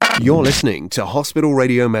You're listening to Hospital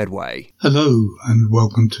Radio Medway. Hello and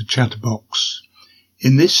welcome to Chatterbox.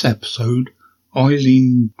 In this episode,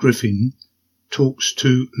 Eileen Griffin talks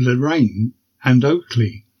to Lorraine and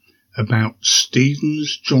Oakley about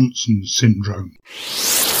Stevens-Johnson syndrome.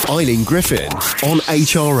 Eileen Griffin on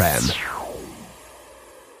HRM.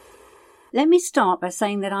 Let me start by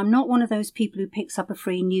saying that I'm not one of those people who picks up a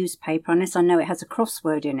free newspaper unless I know it has a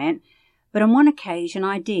crossword in it, but on one occasion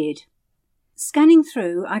I did. Scanning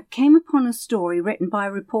through, I came upon a story written by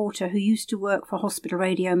a reporter who used to work for Hospital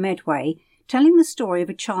Radio Medway, telling the story of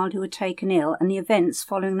a child who had taken ill and the events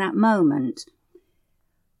following that moment.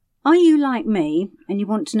 Are you like me and you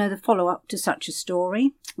want to know the follow-up to such a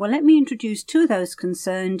story? Well, let me introduce two of those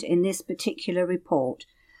concerned in this particular report.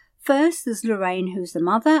 First, there's Lorraine, who's the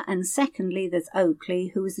mother, and secondly, there's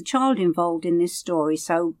Oakley, who is the child involved in this story.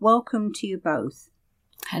 So, welcome to you both.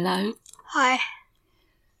 Hello. Hi.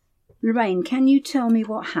 Lorraine, can you tell me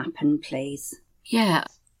what happened, please? Yeah.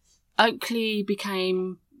 Oakley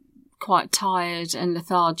became quite tired and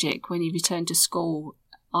lethargic when he returned to school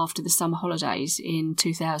after the summer holidays in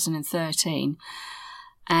 2013.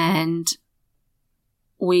 And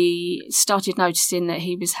we started noticing that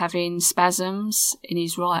he was having spasms in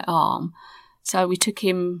his right arm. So we took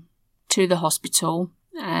him to the hospital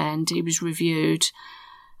and he was reviewed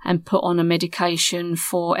and put on a medication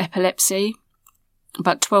for epilepsy.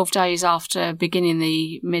 But 12 days after beginning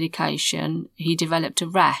the medication, he developed a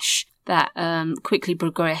rash that quickly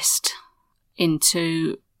progressed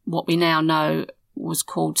into what we now know was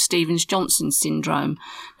called Stevens-Johnson syndrome.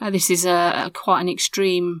 Now, this is quite an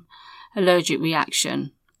extreme allergic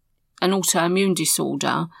reaction, an autoimmune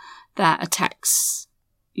disorder that attacks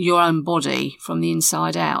your own body from the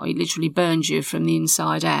inside out. It literally burns you from the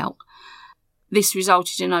inside out. This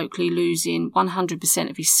resulted in Oakley losing 100%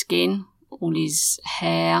 of his skin, all his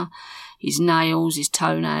hair, his nails, his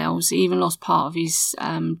toenails. He even lost part of his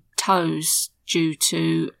toes due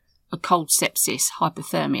to a cold sepsis,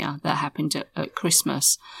 hypothermia, that happened at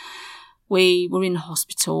Christmas. We were in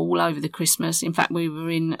hospital all over the Christmas. In fact, we were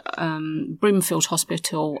in Brimfield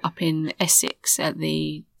Hospital up in Essex at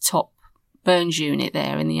the top burns unit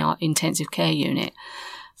there in the intensive care unit.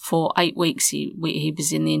 For 8 weeks he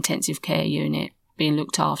was in the intensive care unit being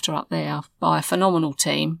looked after up there by a phenomenal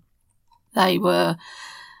team. They were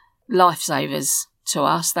lifesavers to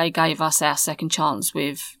us. They gave us our second chance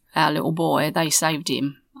with our little boy. They saved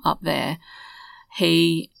him up there.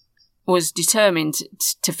 He was determined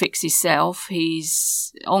to fix himself.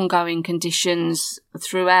 His ongoing conditions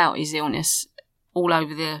throughout his illness, all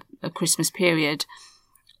over the Christmas period,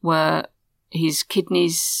 were his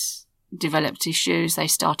kidneys developed issues. They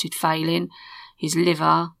started failing. His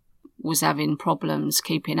liver was having problems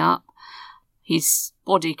keeping up. His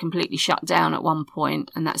body completely shut down at one point,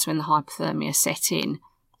 and that's when the hypothermia set in.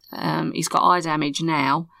 He's got eye damage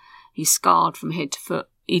now. He's scarred from head to foot.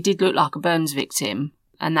 He did look like a burns victim,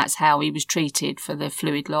 and that's how he was treated for the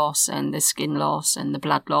fluid loss and the skin loss and the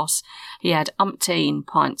blood loss. He had umpteen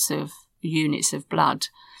pints of units of blood,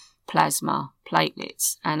 plasma,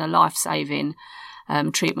 platelets, and a life-saving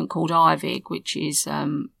treatment called IVIG, which is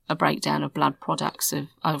a breakdown of blood products of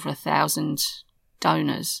over 1,000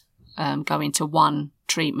 donors. Going to one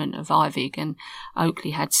treatment of IVIG, and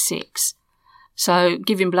Oakley had 6. So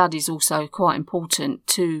giving blood is also quite important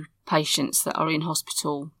to patients that are in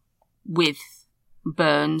hospital with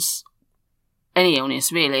burns, any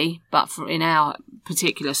illness really, but in our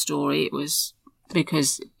particular story it was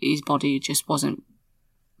because his body just wasn't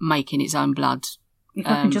making its own blood. If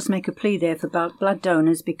I can just make a plea there for blood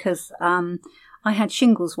donors, because I had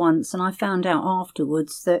shingles once and I found out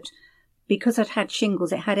afterwards that because I'd had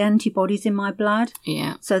shingles, it had antibodies in my blood.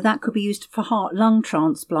 Yeah. So that could be used for heart-lung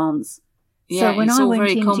transplants. Yeah, so when it's I all went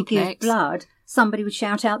very in complex. to give blood, somebody would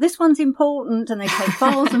shout out, "This one's important," and they'd take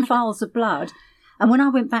files and files of blood. And when I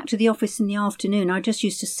went back to the office in the afternoon, I just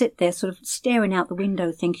used to sit there sort of staring out the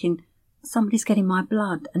window thinking, somebody's getting my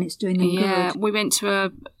blood and it's doing them good. Yeah, we went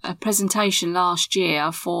to a presentation last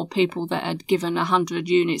year for people that had given 100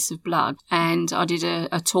 units of blood, and I did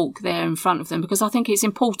a talk there in front of them because I think it's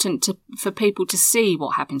important for people to see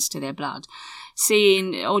what happens to their blood.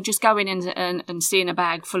 Seeing, or just going in and seeing a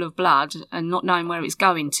bag full of blood and not knowing where it's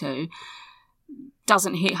going to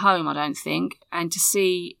doesn't hit home, I don't think, and to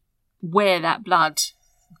see where that blood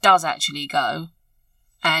does actually go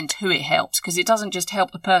and who it helps, because it doesn't just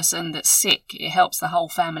help the person that's sick, it helps the whole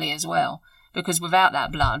family as well, because without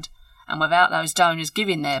that blood and without those donors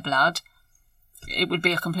giving their blood, it would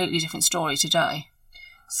be a completely different story today.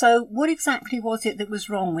 So what exactly was it that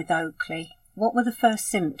was wrong with Oakley? What were the first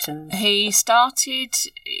symptoms? He started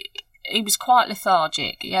he was quite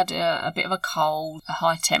lethargic. He had a bit of a cold, a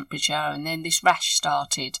high temperature, and then this rash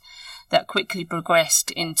started that quickly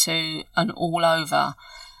progressed into an all-over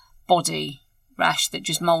body rash that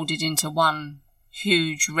just moulded into one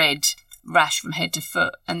huge red rash from head to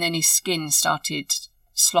foot. And then his skin started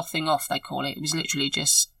sloughing off, they call it. It was literally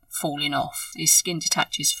just falling off. His skin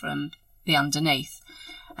detaches from the underneath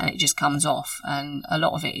and it just comes off. And a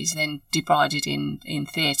lot of it is then debrided in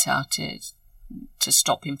theatre to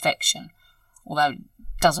stop infection. Although it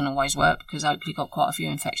doesn't always work, because Oakley got quite a few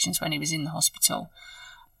infections when he was in the hospital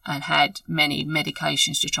and had many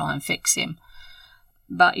medications to try and fix him.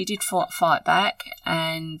 But he did fight back,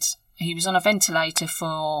 and he was on a ventilator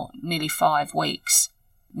for nearly 5 weeks.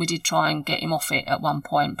 We did try and get him off it at one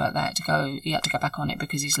point, but he had to go back on it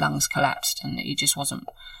because his lungs collapsed and he just wasn't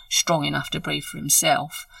strong enough to breathe for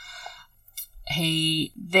himself.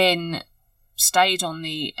 He then stayed on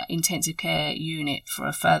the intensive care unit for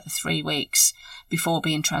a further 3 weeks before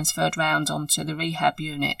being transferred round onto the rehab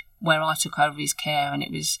unit, where I took over his care, and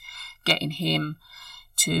it was getting him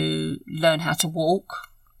to learn how to walk,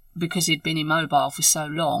 because he'd been immobile for so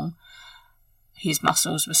long. His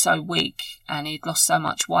muscles were so weak and he'd lost so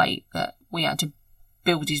much weight that we had to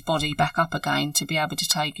build his body back up again to be able to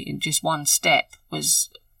take it in just one step. Was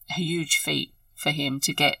a huge feat for him.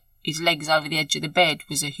 To get his legs over the edge of the bed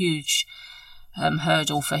was a huge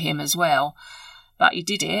hurdle for him as well. But he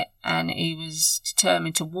did it, and he was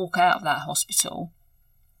determined to walk out of that hospital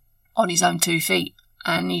on his own 2 feet,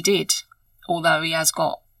 and he did. Although he has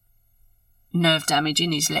got nerve damage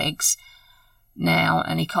in his legs now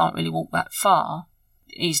and he can't really walk that far,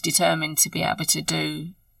 he's determined to be able to do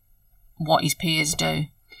what his peers do.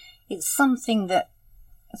 It's something that,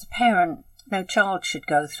 as a parent, no child should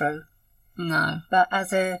go through. No. But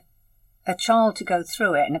as a child to go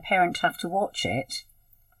through it and a parent to have to watch it,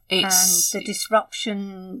 and the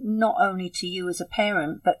disruption not only to you as a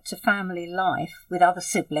parent but to family life with other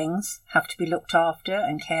siblings have to be looked after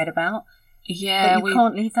and cared about. Yeah, but you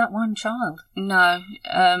can't leave that one child. No.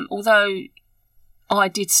 Although I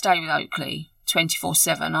did stay with Oakley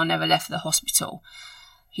 24/7, I never left the hospital.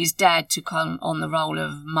 His dad took on the role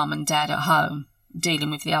of mum and dad at home,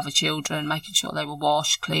 dealing with the other children, making sure they were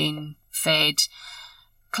washed, clean, fed,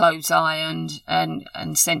 clothes ironed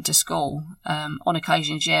and sent to school. On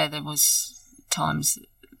occasions, there was times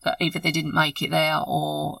that either they didn't make it there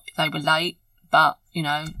or they were late, but, he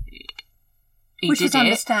Which did was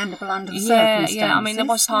understandable under the circumstances. Yeah, I mean, there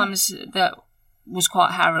was times that was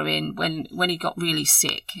quite harrowing when he got really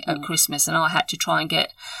sick at Christmas, and I had to try and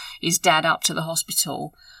get his dad up to the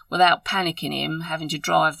hospital without panicking him, having to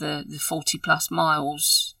drive the 40-plus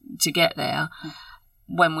miles to get there.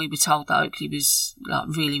 When we were told that Oakley was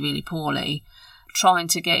really, really poorly, trying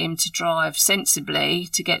to get him to drive sensibly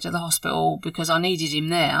to get to the hospital because I needed him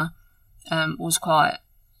there was quite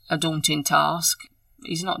a daunting task.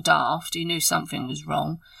 He's not daft. He knew something was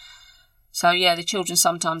wrong. So, the children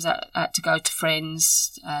sometimes had to go to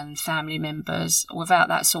friends and family members. Without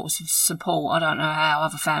that sort of support, I don't know how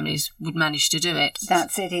other families would manage to do it.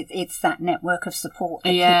 That's it. It's that network of support that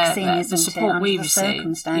kicks in, isn't the support it, we under the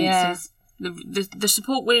circumstances. The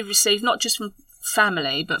support we received, not just from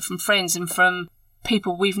family, but from friends and from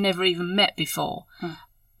people we've never even met before,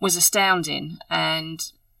 was astounding. And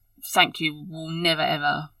thank you will never,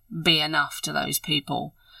 ever be enough to those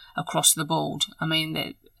people across the board. I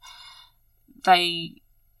mean, they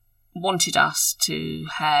wanted us to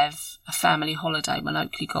have a family holiday when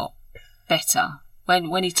Oakley got better.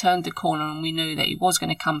 When he turned the corner and we knew that he was going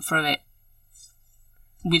to come through it,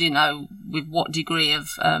 we didn't know with what degree of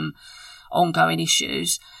ongoing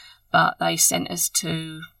issues, but they sent us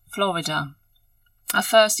to Florida. At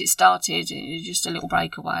first it started just a little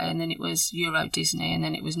breakaway, and then it was Euro Disney, and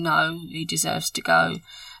then it was he deserves to go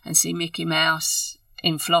and see Mickey Mouse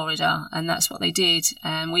in Florida, and that's what they did.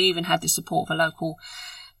 And we even had the support of a local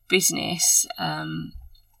businessman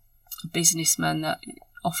that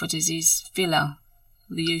offered us his villa,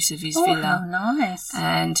 the use of his villa. Oh, how nice.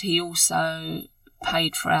 And he also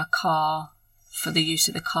paid for our car, for the use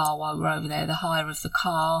of the car while we were over there, the hire of the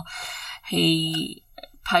car. He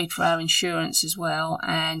paid for our insurance as well,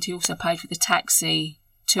 and he also paid for the taxi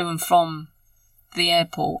to and from the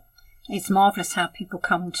airport. It's marvellous how people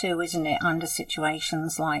come to, isn't it, under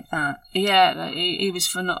situations like that? Yeah, he was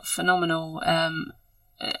phenomenal.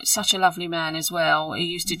 Such a lovely man as well. He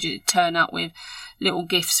used to turn up with little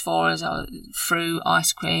gifts for us, fruit,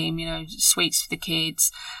 ice cream, sweets for the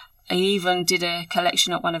kids. He even did a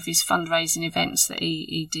collection at one of his fundraising events that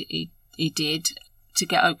he did to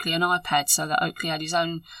get Oakley an iPad, so that Oakley had his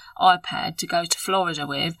own iPad to go to Florida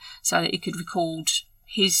with, so that he could record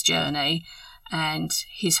his journey and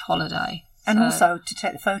his holiday. And also to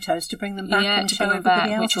take the photos, to bring them back and show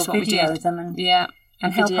everybody else, or video them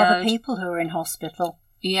and help other people who are in hospital.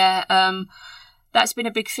 Yeah, that's been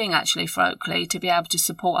a big thing actually for Oakley, to be able to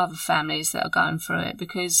support other families that are going through it,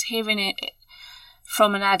 because hearing it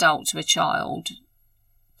from an adult to a child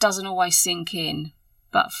doesn't always sink in.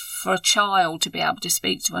 But for a child to be able to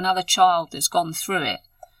speak to another child that's gone through it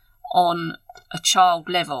on a child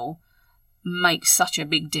level makes such a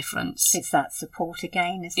big difference. It's that support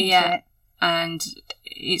again, isn't it? Yeah, and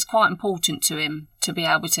it's quite important to him to be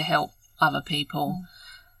able to help other people.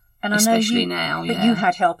 And especially now, but you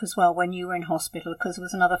had help as well when you were in hospital, because there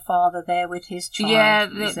was another father there with his child. Yeah,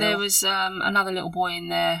 there was another little boy in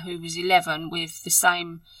there who was 11 with the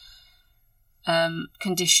same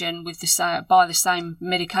condition, by the same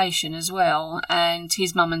medication as well, and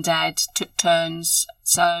his mum and dad took turns.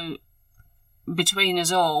 So between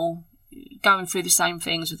us all, going through the same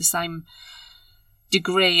things with the same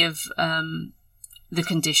degree of the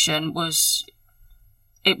condition, was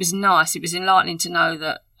nice. It was enlightening to know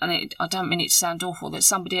that, and I don't mean it to sound awful, that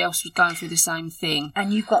somebody else was going through the same thing.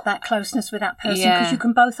 And you've got that closeness with that person, because you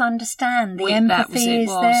can both understand. The empathy is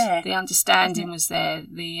there. The understanding was there.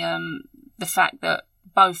 The fact that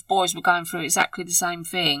both boys were going through exactly the same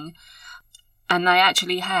thing, and they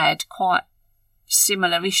actually had quite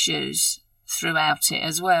similar issues throughout it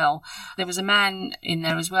as well. There was a man in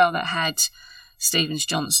there as well that had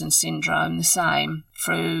Stevens-Johnson syndrome, the same,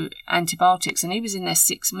 through antibiotics, and he was in there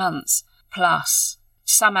 6 months plus.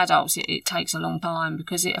 Some adults, it takes a long time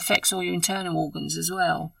because it affects all your internal organs as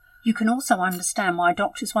well. You can also understand why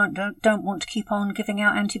doctors don't want to keep on giving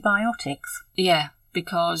out antibiotics. Yeah,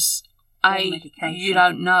 because you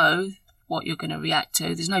don't know what you're going to react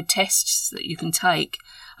to. There's no tests that you can take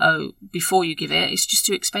before you give it. It's just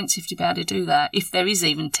too expensive to be able to do that, if there is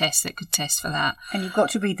even tests that could test for that. And you've got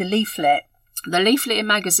to read the leaflet. The leaflet in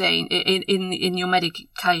magazine in your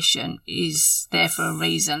medication is there for a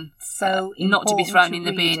reason. So not to be thrown in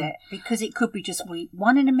the bin. Because it could be just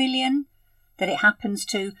 1 in a million that it happens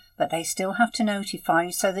to, but they still have to notify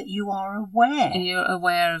you so that you are aware. And you're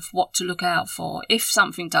aware of what to look out for. If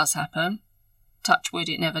something does happen, touch wood,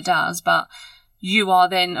 it never does, but you are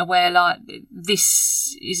then aware, like,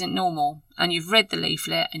 this isn't normal, and you've read the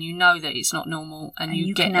leaflet and you know that it's not normal, and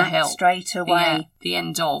you get the help straight away. Yeah, the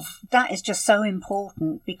end of. That is just so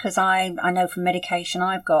important, because I know from medication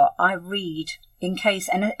I read in case,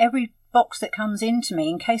 and every box that comes into me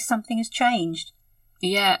in case something has changed.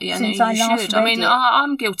 Yeah, since you I last should. Read I mean, it.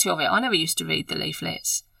 I'm guilty of it. I never used to read the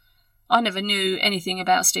leaflets. I never knew anything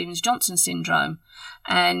about Stevens-Johnson syndrome,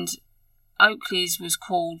 and Oakley's was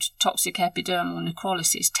called toxic epidermal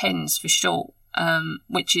necrolysis, TENS for short,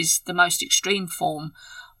 which is the most extreme form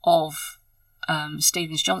of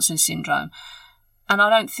Stevens-Johnson syndrome. And I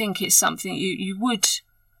don't think it's something you would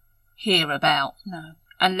hear about. No.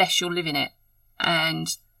 Unless you're living it. And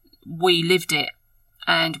we lived it,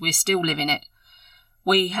 and we're still living it.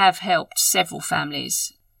 We have helped several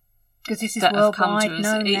families. Because this is worldwide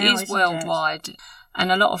known now, It is worldwide.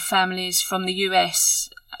 And a lot of families from the US,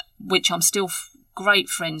 which I'm still great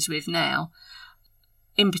friends with now.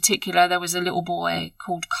 In particular, there was a little boy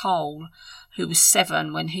called Cole who was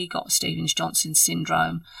 7 when he got Stevens-Johnson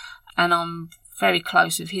syndrome, and I'm very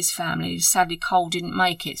close with his family. Sadly, Cole didn't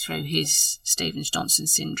make it through his Stevens-Johnson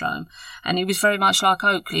syndrome, and he was very much like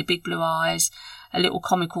Oakley, big blue eyes, a little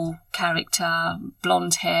comical character,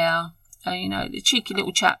 blonde hair, the cheeky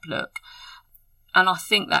little chap look. And I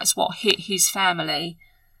think that's what hit his family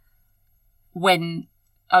when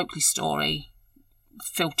Oakley's story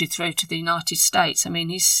filtered through to the United States. I mean,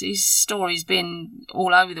 his story's been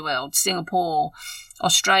all over the world. Singapore,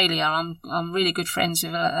 Australia. I'm really good friends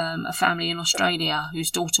with a family in Australia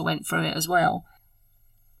whose daughter went through it as well.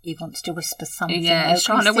 He wants to whisper something. Yeah, he's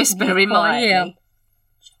trying to whisper in my ear.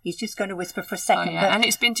 He's just going to whisper for a second. Oh, yeah. And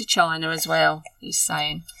it's been to China as well, he's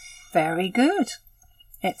saying. Very good.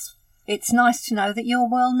 It's nice to know that you're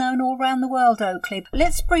well known all around the world, Oakley.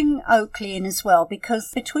 Let's bring Oakley in as well,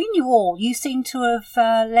 because between you all, you seem to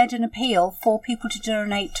have led an appeal for people to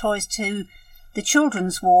donate toys to the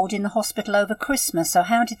children's ward in the hospital over Christmas. So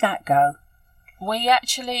how did that go? We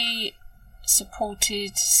actually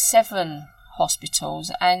supported 7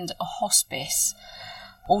 hospitals and a hospice,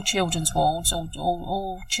 all children's wards,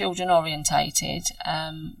 all children orientated.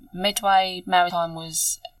 Medway Maritime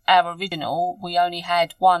was our original. We only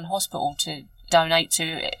had 1 hospital to donate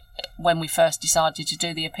to when we first decided to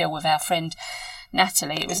do the appeal with our friend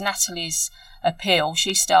Natalie. It was Natalie's appeal.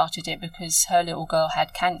 She started it because her little girl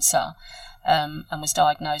had cancer and was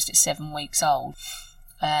diagnosed at 7 weeks old.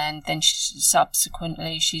 And then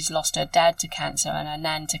subsequently she's lost her dad to cancer and her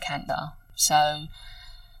nan to cancer. So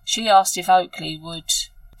she asked if Oakley would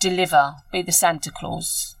be the Santa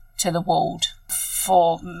Claus to the ward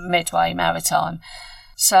for Medway Maritime.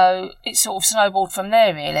 So it sort of snowballed from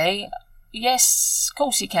there, really. Yes, of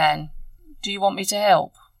course you can. Do you want me to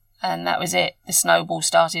help? And that was it. The snowball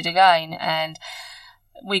started again, and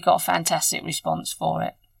we got a fantastic response for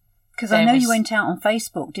it. Because I know you went out on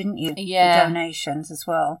Facebook, didn't you? Yeah. For donations as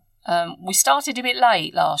well. We started a bit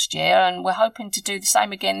late last year, and we're hoping to do the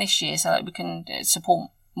same again this year so that we can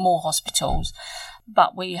support more hospitals.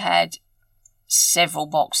 But we had several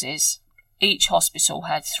boxes. Each hospital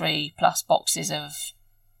had 3+ boxes of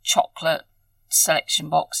chocolate selection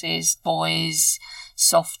boxes, toys,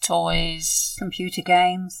 soft toys, computer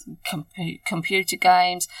games,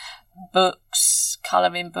 books,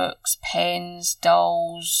 colouring books, pens,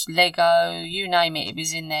 dolls, Lego, you name it, it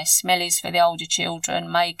was in there. Smellies for the older children,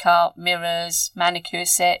 makeup, mirrors, manicure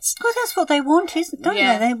sets. Well, that's what they want, don't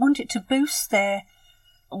they? They want it to boost their...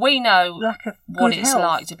 We know what it's health.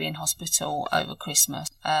 like to be in hospital over Christmas.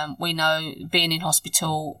 We know being in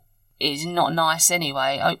hospital is not nice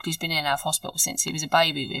anyway. Oakley's been in our hospital since he was a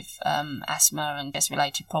baby with asthma and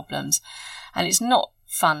gas-related problems, and it's not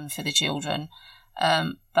fun for the children.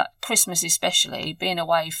 But Christmas especially, being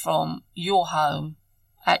away from your home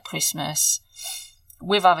at Christmas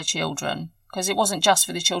with other children, because it wasn't just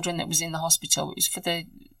for the children that was in the hospital, it was for the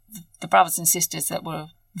brothers and sisters that were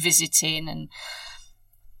visiting, and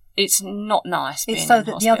it's not nice being it's so in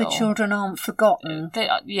that hospital. The other children aren't forgotten.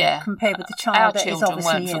 Compared with the child our that is children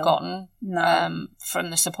obviously weren't ill. forgotten. No. From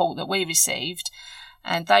the support that we received,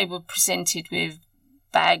 and they were presented with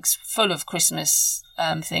bags full of Christmas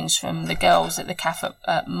things from the girls at the cafe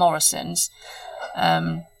at Morrison's.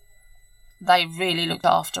 They really looked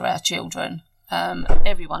after our children.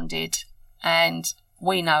 Everyone did, and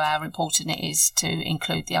we know how important it is to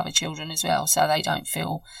include the other children as well, so they don't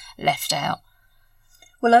feel left out.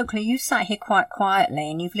 Well, Oakley, you sat here quite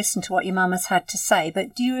quietly and you've listened to what your mum has had to say,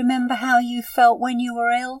 but do you remember how you felt when you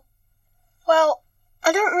were ill? Well,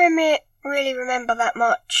 I don't really remember that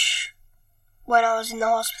much when I was in the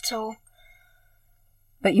hospital.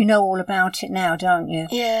 But you know all about it now, don't you?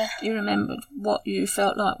 Yeah. You remembered what you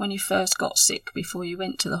felt like when you first got sick before you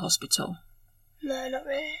went to the hospital? No, not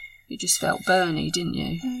really. You just felt burny, didn't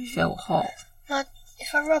you? You felt hot.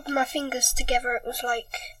 If I rubbed my fingers together, it was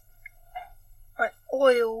like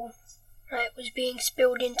oil. It was being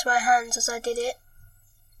spilled into my hands as I did it.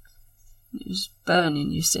 It was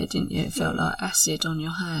burning, you said, didn't you? It felt like acid on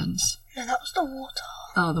your hands. No, that was the water.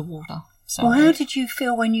 Oh, the water. Sorry. Well, how did you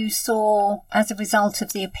feel when you saw, as a result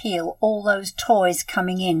of the appeal, all those toys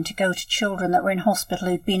coming in to go to children that were in hospital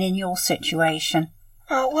who'd been in your situation?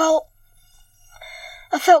 Oh, well,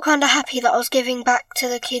 I felt kind of happy that I was giving back to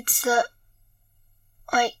the kids that,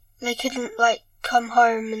 they couldn't, come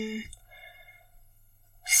home and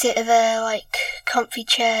sit in their, comfy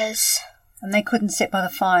chairs. And they couldn't sit by the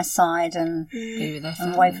fireside and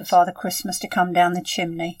wait for Father Christmas to come down the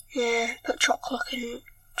chimney. Yeah, put chocolate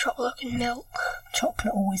and milk.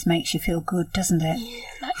 Chocolate always makes you feel good, doesn't it?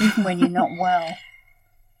 Yeah. Even when you're not well.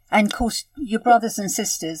 And, of course, your brothers and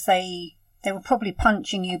sisters, they were probably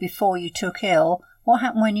punching you before you took ill. What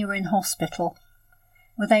happened when you were in hospital?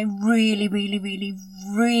 Were they really, really, really,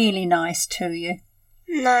 really nice to you?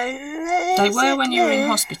 No. They were when you were in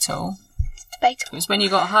hospital. Debatable. It was when you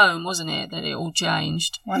got home, wasn't it, that it all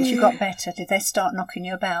changed? Once you got better, did they start knocking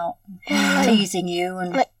you about, teasing you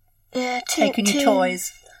and taking your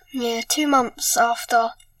toys? Yeah, 2 months after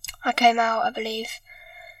I came out, I believe,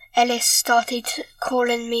 Ellis started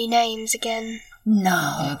calling me names again.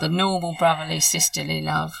 No. Yeah, the normal brotherly, sisterly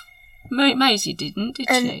love. Maisie did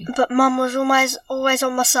she? But Mum was always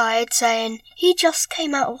on my side saying, he just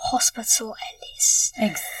came out of hospital, Ellis.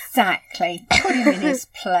 Exactly. Put him in his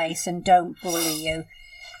place and don't bully you.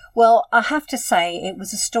 Well, I have to say it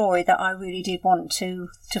was a story that I really did want to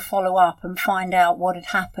follow up and find out what had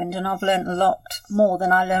happened, and I've learnt a lot more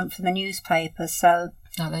than I learnt from the newspaper, so...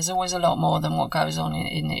 No, there's always a lot more than what goes on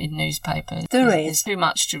in newspapers. There's too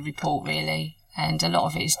much to report, really, and a lot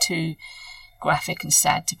of it is too graphic and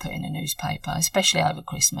sad to put in a newspaper, especially over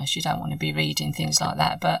Christmas. You don't want to be reading things like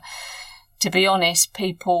that. But to be honest,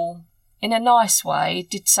 people, in a nice way,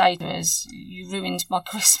 did say to us, you ruined my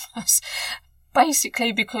Christmas.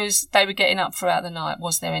 Basically because they were getting up throughout the night.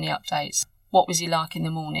 Was there any updates? What was he like in the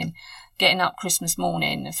morning? Getting up Christmas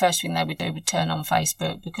morning, the first thing they would do would turn on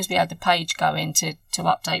Facebook, because we had the page going to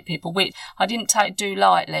update people, which I didn't do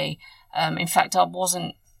lightly. In fact, I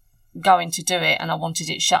wasn't going to do it, and I wanted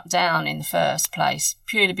it shut down in the first place,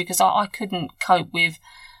 purely because I couldn't cope with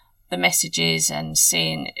the messages and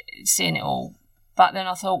seeing it all. But then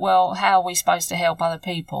I thought, well, how are we supposed to help other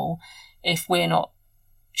people if we're not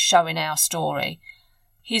showing our story.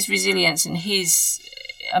 His resilience and his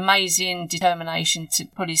amazing determination to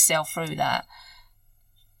put himself through that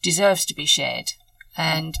deserves to be shared.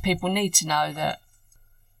 And people need to know that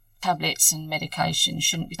tablets and medication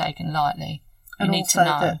shouldn't be taken lightly. You And need also to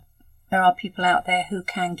know. that there are people out there who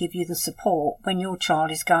can give you the support when your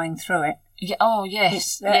child is going through it. Yeah, oh,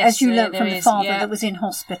 yes. As you learnt there from the is, father yeah. that was in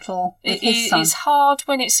hospital with his son. It's hard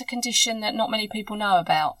when it's a condition that not many people know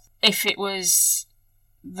about. If it was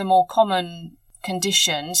the more common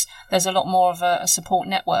conditions, there's a lot more of a support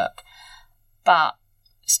network. But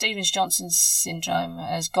Stevens-Johnson's syndrome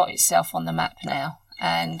has got itself on the map now,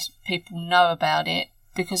 and people know about it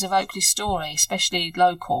because of Oakley's story, especially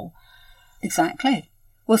local. Exactly.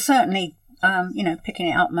 Well, certainly, picking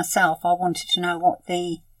it up myself, I wanted to know what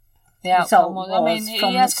the outcome was. I mean, from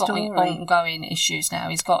he has the got story. ongoing issues now.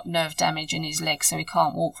 He's got nerve damage in his legs, so he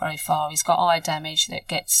can't walk very far. He's got eye damage that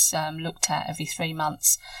gets looked at every 3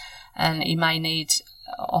 months, and he may need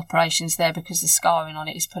operations there because the scarring on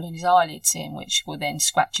it is pulling his eyelids in, which will then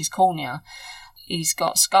scratch his cornea. He's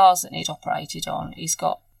got scars that need operated on. He's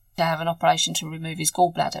got to have an operation to remove his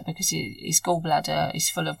gallbladder because his gallbladder is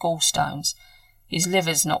full of gallstones. His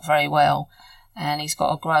liver's not very well, and he's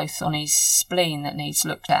got a growth on his spleen that needs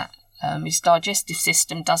looked at. His digestive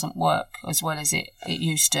system doesn't work as well as it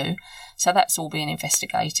used to, so that's all being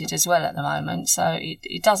investigated as well at the moment. So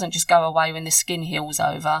it doesn't just go away when the skin heals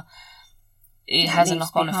over. It has a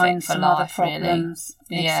knock-on effect for life, really.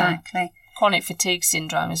 Yeah. Exactly. Chronic fatigue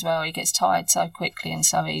syndrome as well. He gets tired so quickly and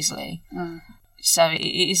so easily. So it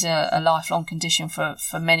is a lifelong condition for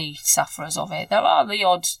many sufferers of it. There are the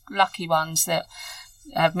odd lucky ones that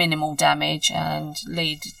have minimal damage and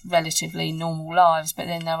lead relatively normal lives, but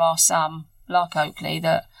then there are some, like Oakley,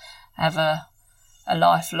 that have a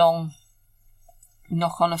lifelong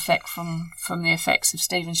knock-on effect from the effects of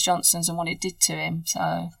Stevens-Johnson's and what it did to him.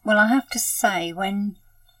 So, well, I have to say, when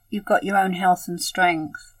you've got your own health and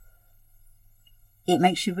strength, it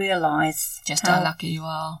makes you realise just how lucky you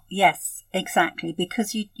are. Yes, exactly,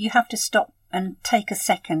 because you have to stop and take a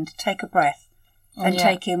second, take a breath, and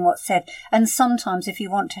take in what's said. And sometimes if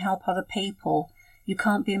you want to help other people, you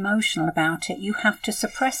can't be emotional about it. You have to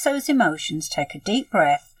suppress those emotions, take a deep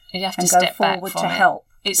breath, You have to and go step back forward from to it. help.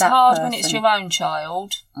 It's that hard person. when it's your own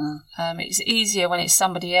child. It's easier when it's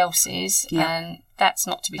somebody else's, and that's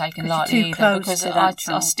not to be taken lightly either, because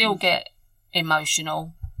I still get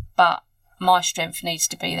emotional, but my strength needs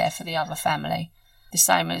to be there for the other family, the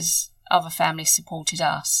same as other families supported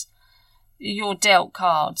us. You're dealt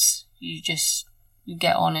cards, you just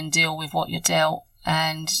get on and deal with what you're dealt,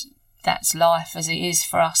 and that's life as it is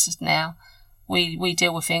for us now. We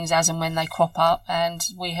deal with things as and when they crop up, and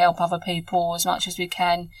we help other people as much as we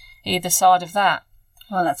can either side of that.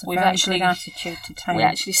 Well, that's a very good attitude to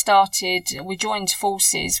take. We joined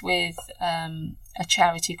forces with a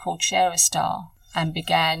charity called Share a Star, and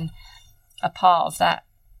began a part of that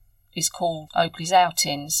is called Oakley's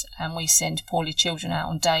Outings, and we send poorly children out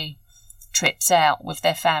on day trips out with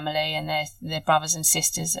their family and their brothers and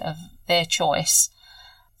sisters of their choice.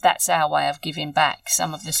 That's our way of giving back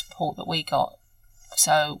some of the support that we got.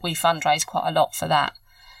 So we fundraise quite a lot for that,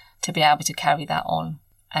 to be able to carry that on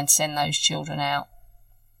and send those children out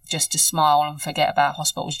just to smile and forget about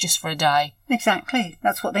hospitals just for a day. Exactly.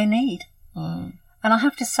 That's what they need. And I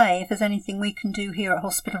have to say, if there's anything we can do here at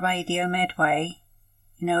Hospital Radio Medway,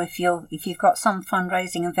 if you've got some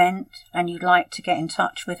fundraising event and you'd like to get in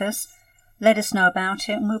touch with us, let us know about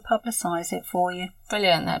it and we'll publicise it for you.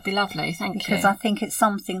 Brilliant, that'd be lovely, thank you. Because I think it's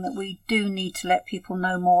something that we do need to let people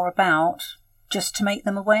know more about, just to make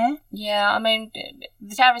them aware. Yeah, I mean,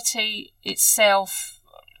 the charity itself,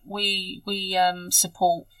 we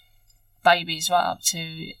support babies right up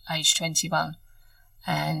to age 21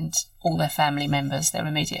 and all their family members, their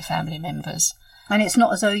immediate family members. And it's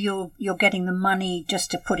not as though you're getting the money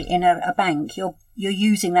just to put it in a bank. You're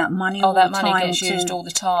using that money all the time. Oh, that money gets used all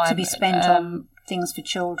the time. To be spent on things for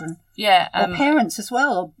children. Yeah. Or parents as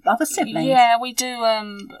well, or other siblings. Yeah, we do.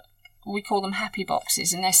 We call them happy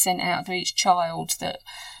boxes, and they're sent out to each child that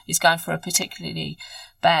is going through a particularly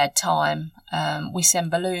bad time. We send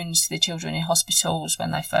balloons to the children in hospitals when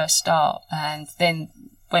they first start, and then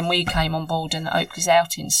when we came on board and the Oakley's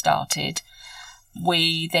Outings started,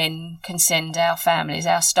 we then can send our families,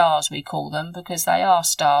 our stars we call them, because they are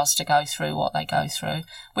stars to go through what they go through.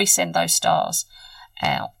 We send those stars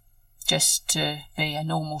out just to be a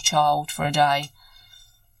normal child for a day.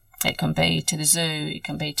 It can be to the zoo, it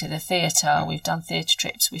can be to the theatre. We've done theatre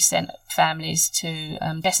trips. We sent families to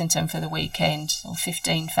Dessington for the weekend, or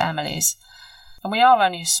 15 families. And we are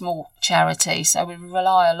only a small charity, so we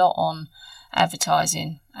rely a lot on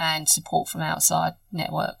advertising and support from outside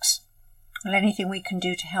networks. Well, anything we can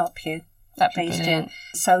do to help you, That'd be please brilliant. do.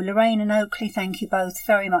 So Lorraine and Oakley, thank you both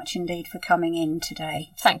very much indeed for coming in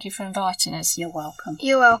today. Thank you for inviting us. You're welcome.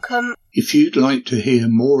 You're welcome. If you'd like to hear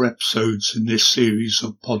more episodes in this series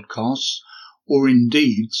of podcasts, or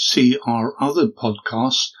indeed see our other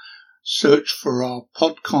podcasts, search for our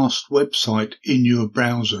podcast website in your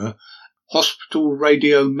browser,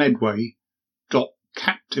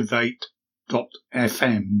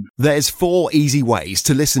 hospitalradiomedway.captivate.fm. There's 4 easy ways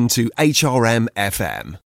to listen to HRM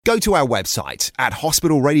FM. Go to our website at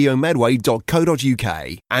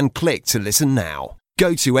hospitalradiomedway.co.uk and click to listen now.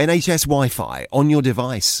 Go to NHS Wi-Fi on your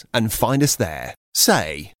device and find us there.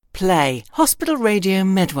 Say, play Hospital Radio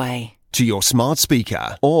Medway to your smart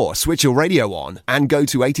speaker, or switch your radio on and go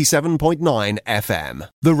to 87.9 FM,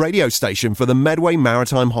 the radio station for the Medway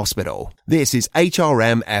Maritime Hospital. This is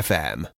HRM FM.